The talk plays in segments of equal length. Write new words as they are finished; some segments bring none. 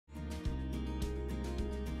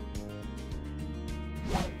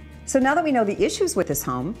So now that we know the issues with this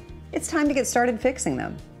home, it's time to get started fixing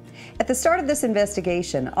them. At the start of this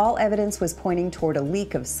investigation, all evidence was pointing toward a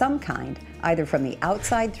leak of some kind, either from the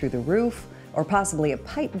outside through the roof or possibly a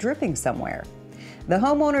pipe dripping somewhere. The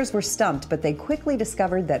homeowners were stumped, but they quickly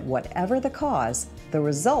discovered that whatever the cause, the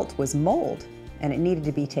result was mold, and it needed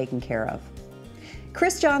to be taken care of.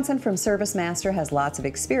 Chris Johnson from ServiceMaster has lots of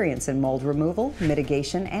experience in mold removal,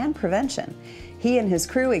 mitigation, and prevention. He and his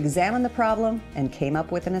crew examined the problem and came up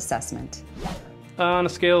with an assessment. On a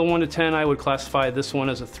scale of 1 to 10, I would classify this one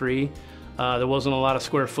as a 3. There wasn't a lot of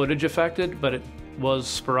square footage affected, but it was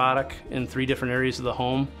sporadic in 3 different areas of the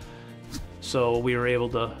home. So we were able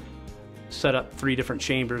to set up 3 different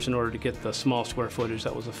chambers in order to get the small square footage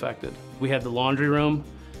that was affected. We had the laundry room,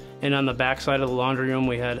 and on the back side of the laundry room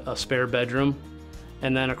we had a spare bedroom,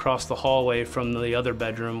 and then across the hallway from the other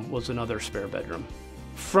bedroom was another spare bedroom.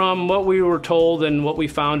 From what we were told and what we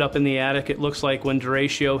found up in the attic, it looks like when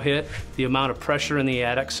derecho hit, the amount of pressure in the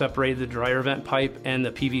attic separated the dryer vent pipe and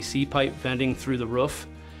the PVC pipe venting through the roof,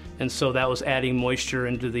 and so that was adding moisture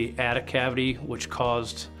into the attic cavity, which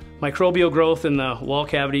caused microbial growth in the wall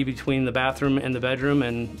cavity between the bathroom and the bedroom,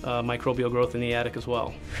 and microbial growth in the attic as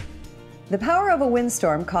well. The power of a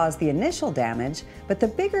windstorm caused the initial damage, but the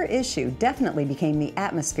bigger issue definitely became the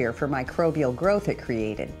atmosphere for microbial growth it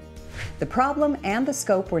created. The problem and the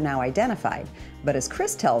scope were now identified, but as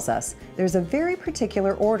Chris tells us, there's a very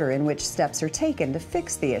particular order in which steps are taken to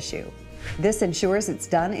fix the issue. This ensures it's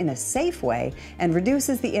done in a safe way and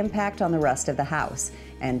reduces the impact on the rest of the house,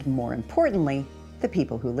 and more importantly, the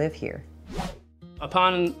people who live here.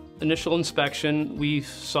 Upon initial inspection, we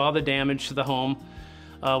saw the damage to the home.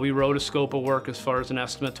 We wrote a scope of work as far as an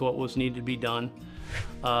estimate to what was needed to be done.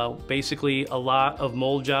 Basically, a lot of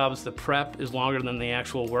mold jobs, the prep is longer than the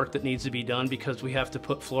actual work that needs to be done because we have to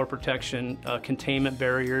put floor protection, containment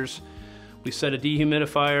barriers. We set a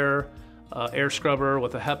dehumidifier, air scrubber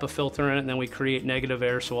with a HEPA filter in it, and then we create negative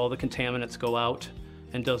air so all the contaminants go out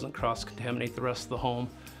and doesn't cross-contaminate the rest of the home.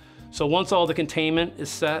 So once all the containment is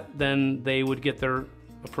set, then they would get their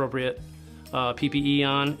appropriate PPE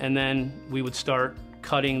on, and then we would start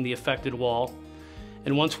cutting the affected wall.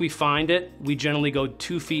 And once we find it, we generally go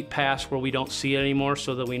 2 feet past where we don't see it anymore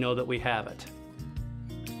so that we know that we have it.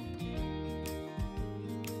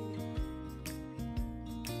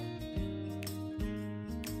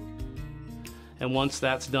 And once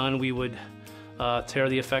that's done, we would tear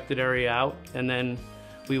the affected area out, and then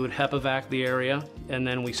we would HEPA vac the area, and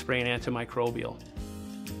then we spray an antimicrobial.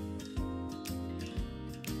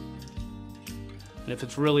 And if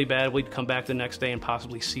it's really bad, we'd come back the next day and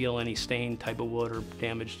possibly seal any stained type of wood or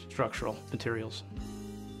damaged structural materials.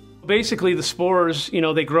 Basically, the spores,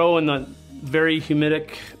 they grow in the very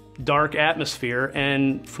humidic, dark atmosphere,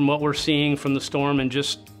 and from what we're seeing from the storm and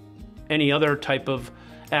just any other type of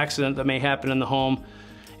accident that may happen in the home,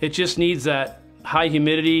 it just needs that high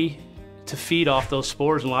humidity to feed off those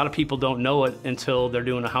spores. And a lot of people don't know it until they're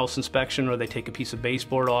doing a house inspection or they take a piece of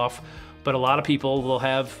baseboard off. But a lot of people will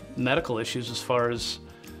have medical issues as far as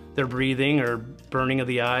their breathing or burning of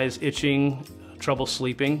the eyes, itching, trouble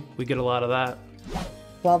sleeping. We get a lot of that.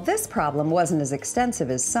 While this problem wasn't as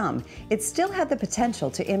extensive as some, it still had the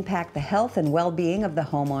potential to impact the health and well-being of the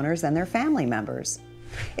homeowners and their family members.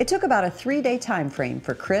 It took about a 3-day time frame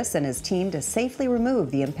for Chris and his team to safely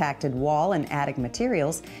remove the impacted wall and attic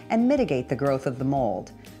materials and mitigate the growth of the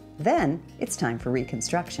mold. Then it's time for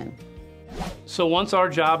reconstruction. So once our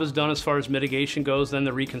job is done as far as mitigation goes, then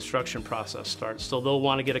the reconstruction process starts. So they'll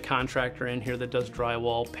want to get a contractor in here that does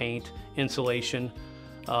drywall, paint, insulation,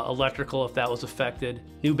 electrical if that was affected,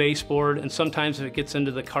 new baseboard, and sometimes if it gets into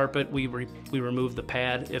the carpet, we remove the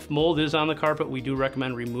pad. If mold is on the carpet, we do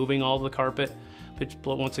recommend removing all the carpet.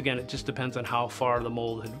 But once again, it just depends on how far the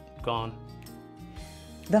mold had gone.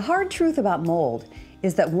 The hard truth about mold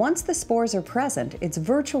is that once the spores are present, it's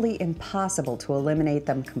virtually impossible to eliminate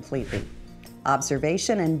them completely.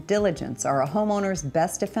 Observation and diligence are a homeowner's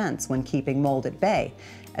best defense when keeping mold at bay,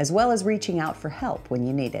 as well as reaching out for help when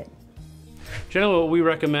you need it. Generally, what we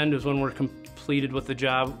recommend is when we're completed with the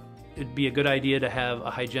job, it'd be a good idea to have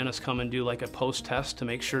a hygienist come and do like a post-test to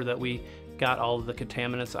make sure that we got all of the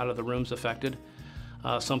contaminants out of the rooms affected.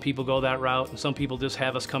 Some people go that route, and some people just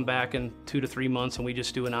have us come back in 2 to 3 months and we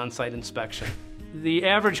just do an on-site inspection. The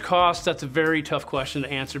average cost, that's a very tough question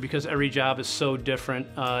to answer because every job is so different.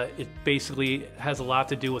 It basically has a lot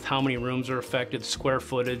to do with how many rooms are affected, square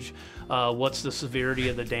footage, what's the severity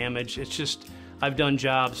of the damage. It's just, I've done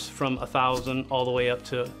jobs from 1,000 all the way up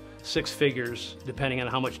to 6 figures, depending on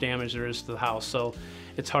how much damage there is to the house. So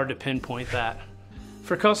it's hard to pinpoint that.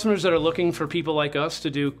 For customers that are looking for people like us to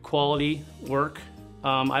do quality work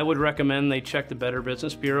I would recommend they check the Better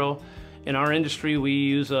Business Bureau. In our industry, we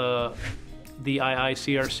use the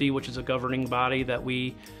IICRC, which is a governing body that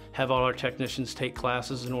we have all our technicians take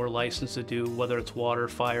classes and we're licensed to do, whether it's water,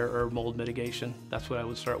 fire, or mold mitigation. That's what I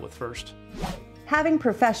would start with first. Having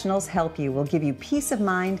professionals help you will give you peace of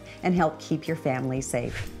mind and help keep your family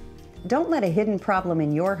safe. Don't let a hidden problem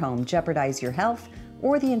in your home jeopardize your health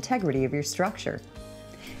or the integrity of your structure.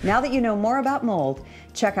 Now that you know more about mold,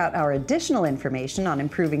 check out our additional information on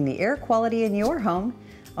improving the air quality in your home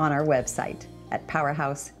on our website at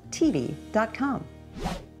powerhousetv.com.